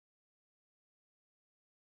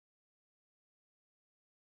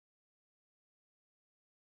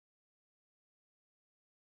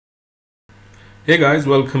Hey guys,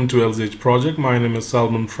 welcome to LZH project. My name is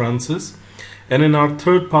Salman Francis, and in our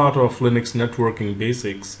third part of Linux networking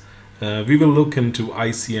basics, we will look into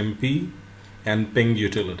ICMP and ping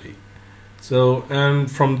utility. And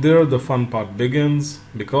from there the fun part begins,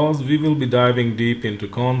 because we will be diving deep into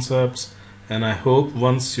concepts, and I hope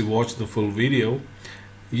once you watch the full video,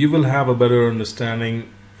 you will have a better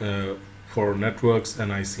understanding for networks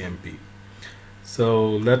and ICMP. So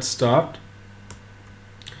let's start.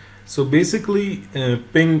 So basically,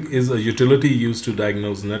 ping is a utility used to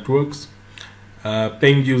diagnose networks.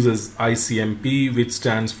 Ping uses ICMP, which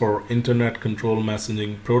stands for Internet Control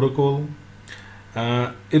Messaging Protocol.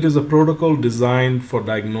 It is a protocol designed for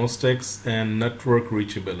diagnostics and network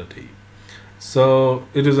reachability. So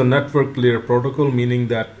it is a network layer protocol, meaning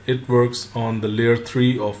that it works on the layer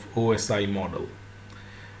 3 of OSI model.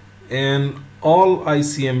 And all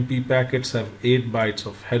ICMP packets have 8 bytes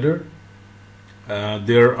of header.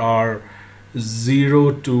 There are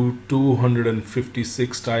 0 to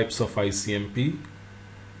 256 types of ICMP,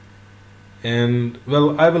 and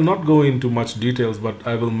well, I will not go into much details, but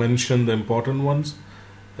I will mention the important ones.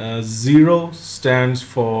 0 stands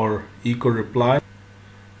for echo reply.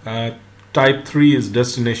 Type 3 is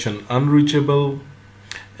destination unreachable,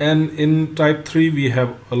 and in type 3 we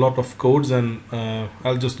have a lot of codes, and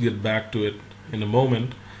I'll just get back to it in a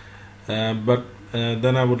moment.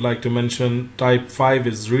 Then I would like to mention type 5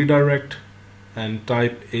 is redirect, and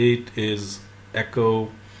type 8 is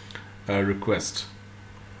echo request.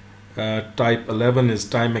 Type 11 is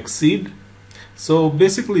time exceed. So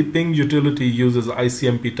basically, ping utility uses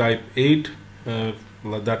ICMP type 8,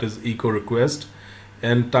 that is echo request,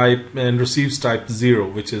 and receives type 0,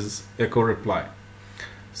 which is echo reply.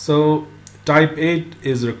 So type 8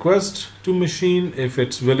 is request to machine if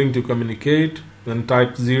it's willing to communicate. Then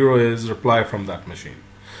type 0 is reply from that machine.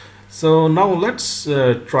 So now let's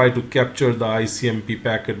try to capture the ICMP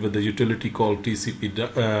packet with the utility called TCP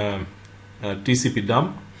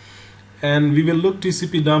dump. And we will look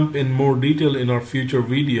TCP dump in more detail in our future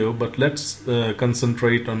video, but let's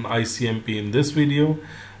concentrate on ICMP in this video.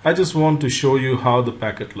 I just want to show you how the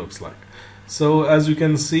packet looks like. So as you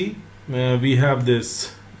can see, we have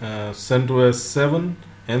this CentOS 7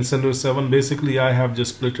 and CentOS 7. Basically, I have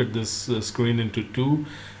just splitted this screen into two.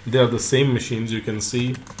 They are the same machines. You can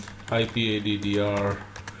see IPADDR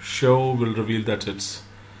show will reveal that it's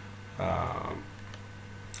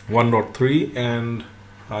 1.3, and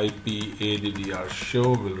IPADDR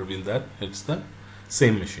show will reveal that it's the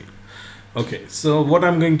same machine. Okay, so what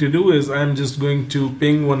I'm going to do is I'm just going to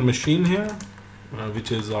ping one machine here,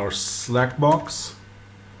 which is our Slack box,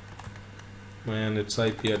 and its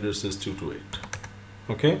IP address is 228.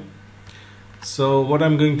 Okay, so what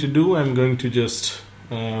I'm going to do, I'm going to just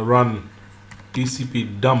run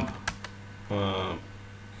TCP dump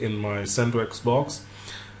in my CentOS box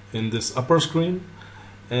in this upper screen.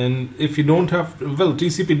 And if you don't have, well,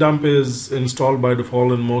 TCP dump is installed by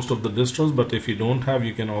default in most of the distros, but if you don't have,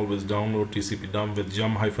 you can always download TCP dump with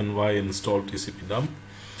yum-y install TCP dump.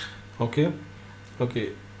 Okay,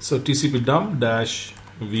 so TCP dump dash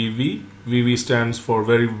VV. VV stands for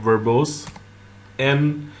very verbose.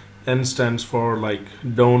 N stands for like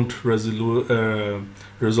don't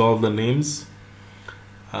resolve the names.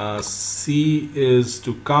 C is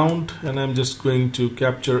to count, and I'm just going to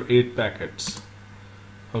capture 8 packets.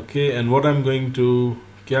 Okay, and what I'm going to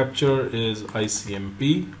capture is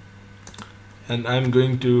ICMP, and I'm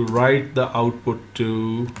going to write the output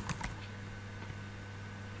to,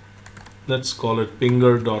 let's call it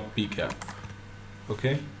pinger.pcap.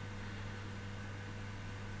 Okay,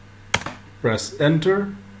 press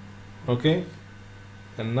enter. Okay,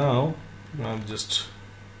 and now I'll just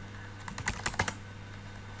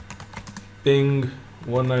ping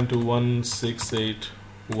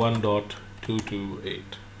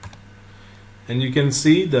 192.168.1.228, and you can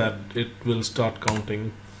see that it will start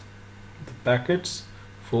counting the packets.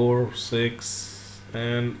 4, 6,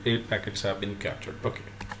 and 8 packets have been captured. Okay,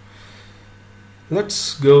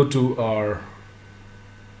 let's go to our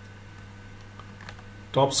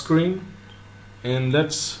top screen and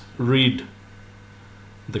let's read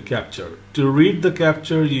the capture. To read the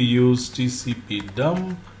capture, you use TCP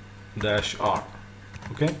dump -r,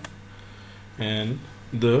 okay, and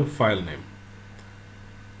the file name.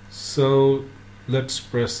 So let's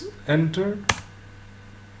press enter.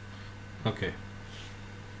 Okay,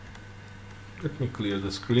 let me clear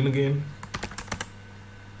the screen again.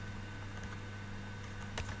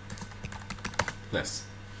 Less.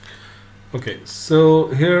 Okay, so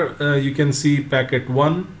here you can see packet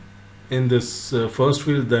 1 in this first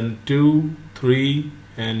field, then 2, 3,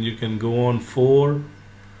 and you can go on 4,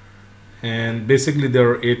 and basically there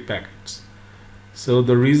are 8 packets. So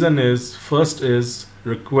the reason is, first is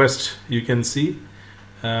request, you can see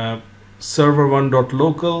server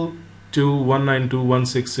 1.local to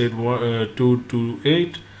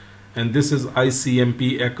 192.168.228, and this is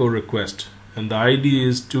ICMP echo request, and the ID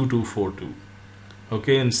is 2242.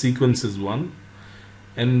 Okay, and sequence is 1.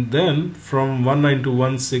 And then from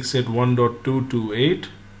 192.168.1.228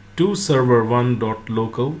 to server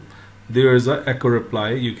 1.local, there is a echo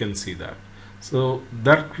reply. You can see that. So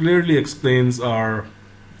that clearly explains our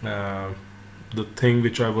the thing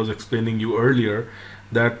which I was explaining you earlier,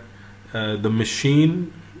 that the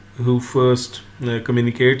machine who first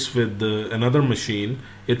communicates with another machine,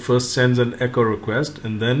 it first sends an echo request,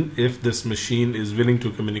 and then if this machine is willing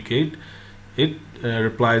to communicate, it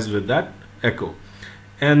replies with that echo.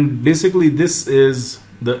 And basically this is,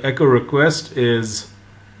 the echo request is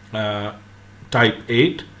type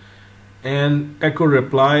 8 and echo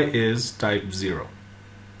reply is type 0.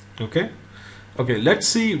 Okay, let's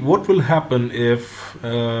see what will happen if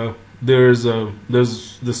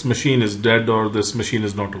this machine is dead or this machine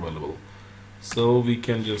is not available. So we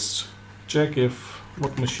can just check if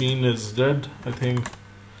what machine is dead. I think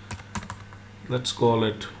let's call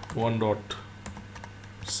it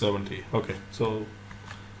 1.70. okay, so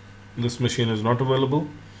this machine is not available.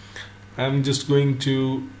 I'm just going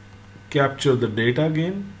to capture the data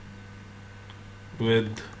again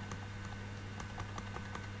with,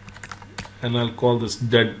 and I'll call this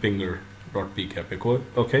dead pinger.pcap.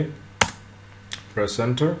 Okay, press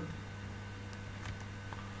enter.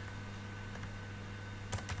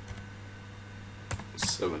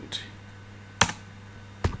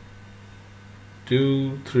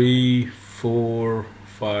 Two, 3, 4,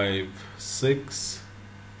 5, 6,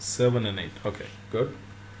 7 and 8. Okay, good.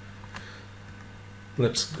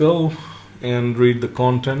 Let's go and read the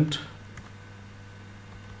content.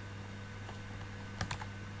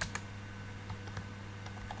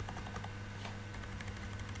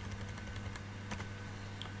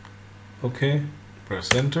 Okay,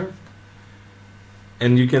 press enter,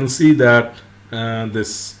 and you can see that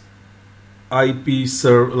this IP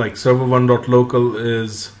server, like server 1.local,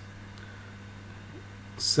 is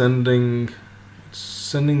sending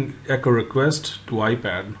echo request to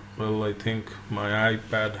iPad. Well, I think my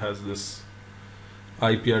iPad has this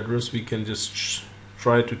IP address. We can just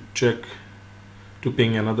try to check to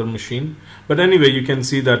ping another machine. But anyway, you can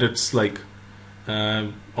see that it's like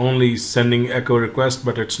only sending echo request,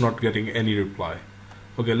 but it's not getting any reply.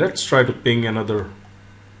 Okay, let's try to ping another.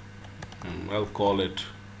 I'll call it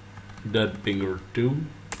dead pinger 2.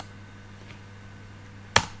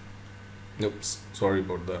 Oops, sorry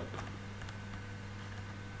about that.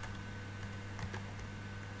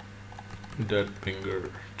 Dead pinger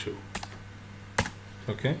 2.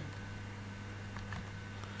 Okay,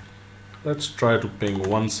 let's try to ping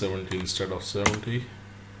 170 instead of 70.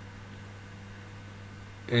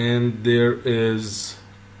 And there is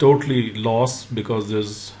totally lost because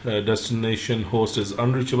there's destination host is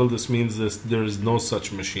unreachable. This means there is no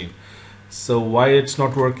such machine. So why it's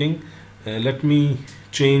not working? Let me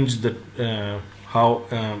change the how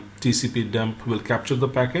TCP dump will capture the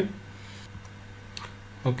packet.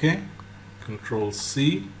 Okay, Control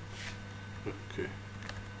C. Okay,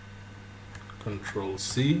 Control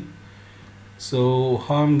C. So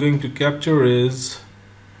how I'm going to capture is,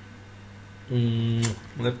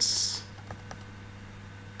 let's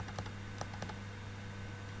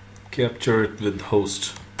capture it with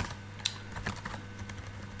host.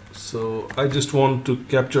 So I just want to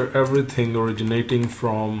capture everything originating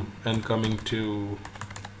from and coming to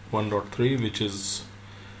 1.3, which is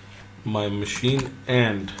my machine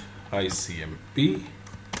and ICMP.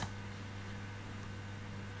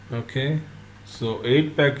 Okay, so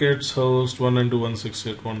 8 packets, host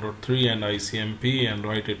 192.168.1.3 and ICMP, and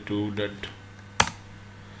write it to dead.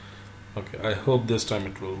 Okay, I hope this time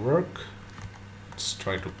it will work. Let's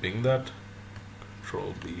try to ping that.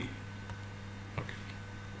 Control B.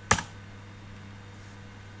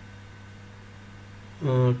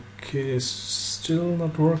 Okay, still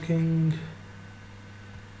not working.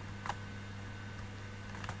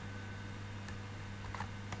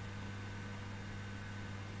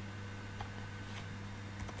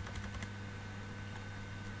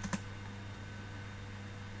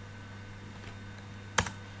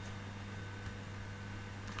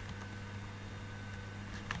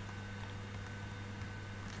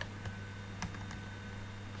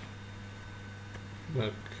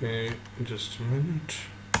 Okay, just a minute.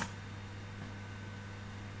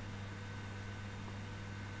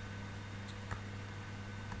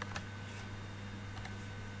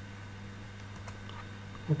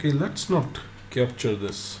 Okay, let's not capture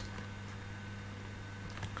this.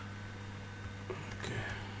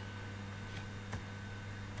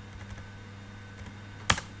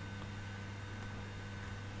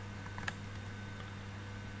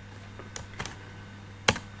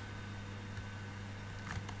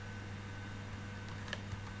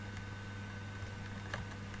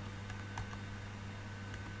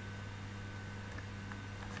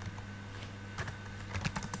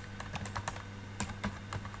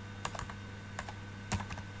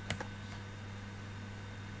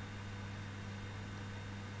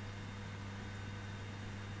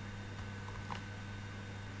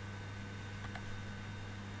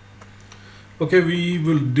 Okay, we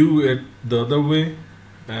will do it the other way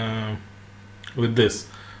with this.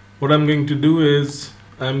 What I'm going to do is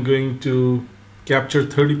I'm going to capture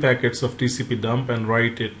 30 packets of TCP dump and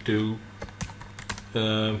write it to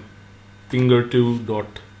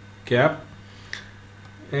pinger2.cap,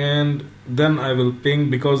 and then I will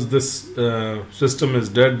ping, because this system is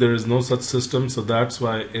dead, there is no such system, so that's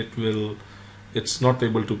why it's not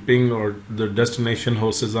able to ping, or the destination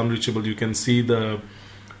host is unreachable. You can see the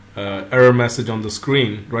error message on the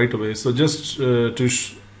screen right away. So just to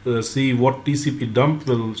see what TCP dump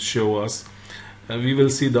will show us, we will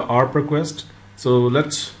see the ARP request. So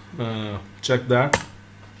let's check that.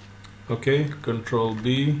 Okay, Control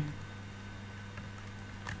B,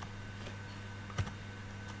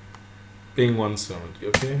 ping 170.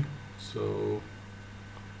 Okay, so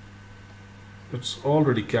it's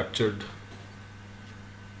already captured,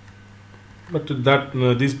 but that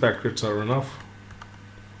these packets are enough.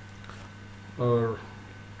 Or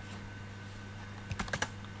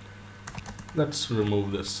let's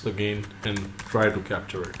remove this again and try to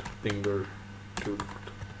capture it.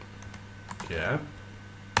 Pinger2.cap.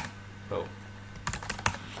 Well,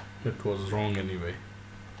 it was wrong anyway.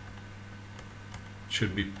 It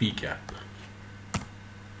should be pcap.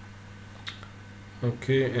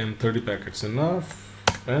 Okay, and 30 packets enough.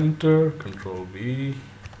 Enter. Control B.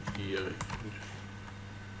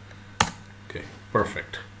 Okay,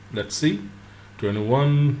 perfect. Let's see.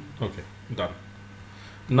 21. Okay, done.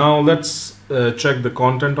 Now let's check the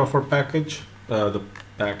content of our package, the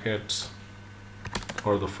packets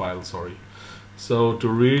or the file, sorry. So to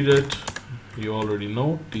read it, you already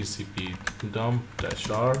know TCP dump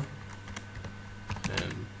 -r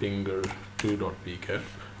and pinger2.pcap,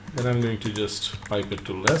 and I'm going to just pipe it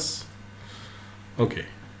to less. Okay,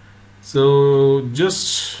 so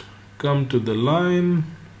just come to the line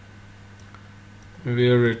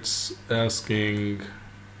where it's asking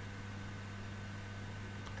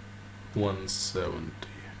 170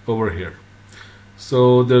 over here.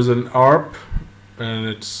 So there's an ARP, and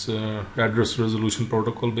it's address resolution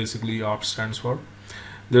protocol, basically ARP stands for.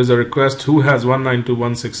 There's a request, who has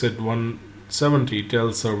 192.168.170,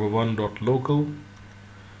 tell server 1.local,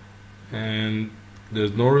 and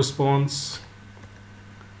there's no response.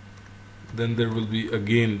 Then there will be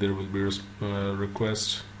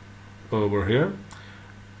request over here.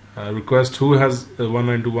 Request, who has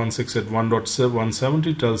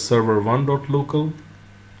 192.168.1.170, tell server 1.local,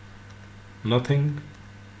 nothing.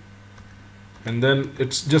 And then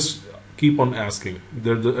it's just keep on asking.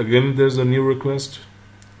 Again there's a new request,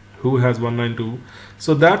 who has 192.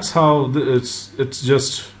 So that's how it's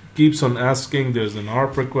just keeps on asking. There's an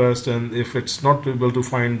ARP request, and if it's not able to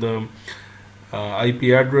find the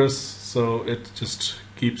IP address, so it just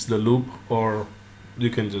keeps the loop, or you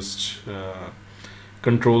can just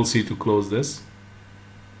Control C to close this.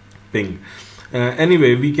 Ping.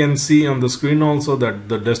 Anyway, we can see on the screen also that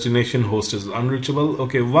the destination host is unreachable.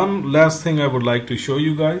 Okay, one last thing I would like to show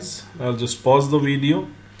you guys. I'll just pause the video.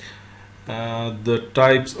 The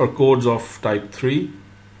types or codes of type 3.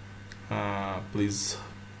 Please.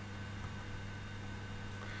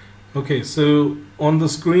 Okay, so on the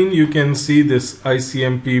screen you can see this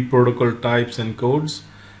ICMP protocol types and codes,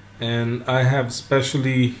 and I have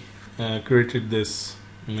specially created this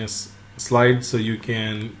slide so you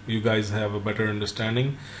guys have a better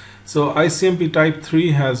understanding. So ICMP type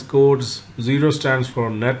 3 has codes. 0 stands for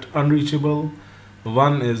net unreachable,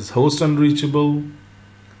 1 is host unreachable,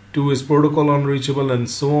 2 is protocol unreachable, and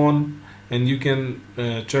so on. And you can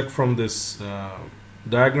check from this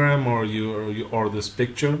diagram or this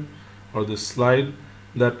picture or this slide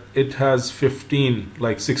that it has 15,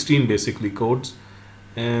 like 16 basically codes,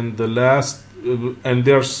 and the last and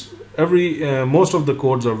there's most of the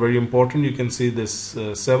codes are very important. You can see this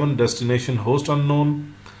 7, destination host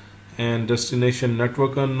unknown and destination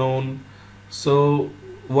network unknown. So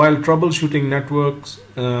while troubleshooting networks,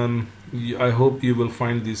 I hope you will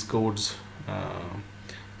find these codes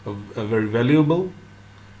very valuable.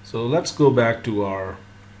 So let's go back to our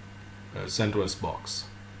CentOS box.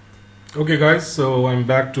 Okay guys, so I'm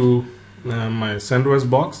back to my CentOS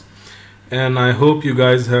box, and I hope you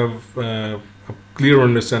guys have a clear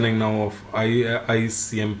understanding now of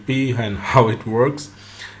ICMP and how it works.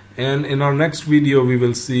 And in our next video we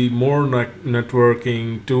will see more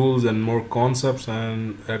networking tools and more concepts,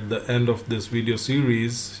 and at the end of this video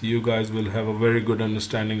series you guys will have a very good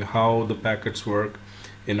understanding how the packets work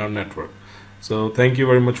in our network. So thank you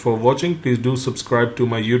very much for watching. Please do subscribe to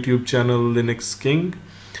my YouTube channel Linux King,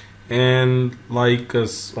 and like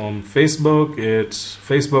us on Facebook. It's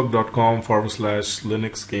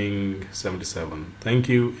facebook.com/LinuxKing77. Thank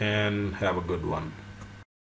you and have a good one.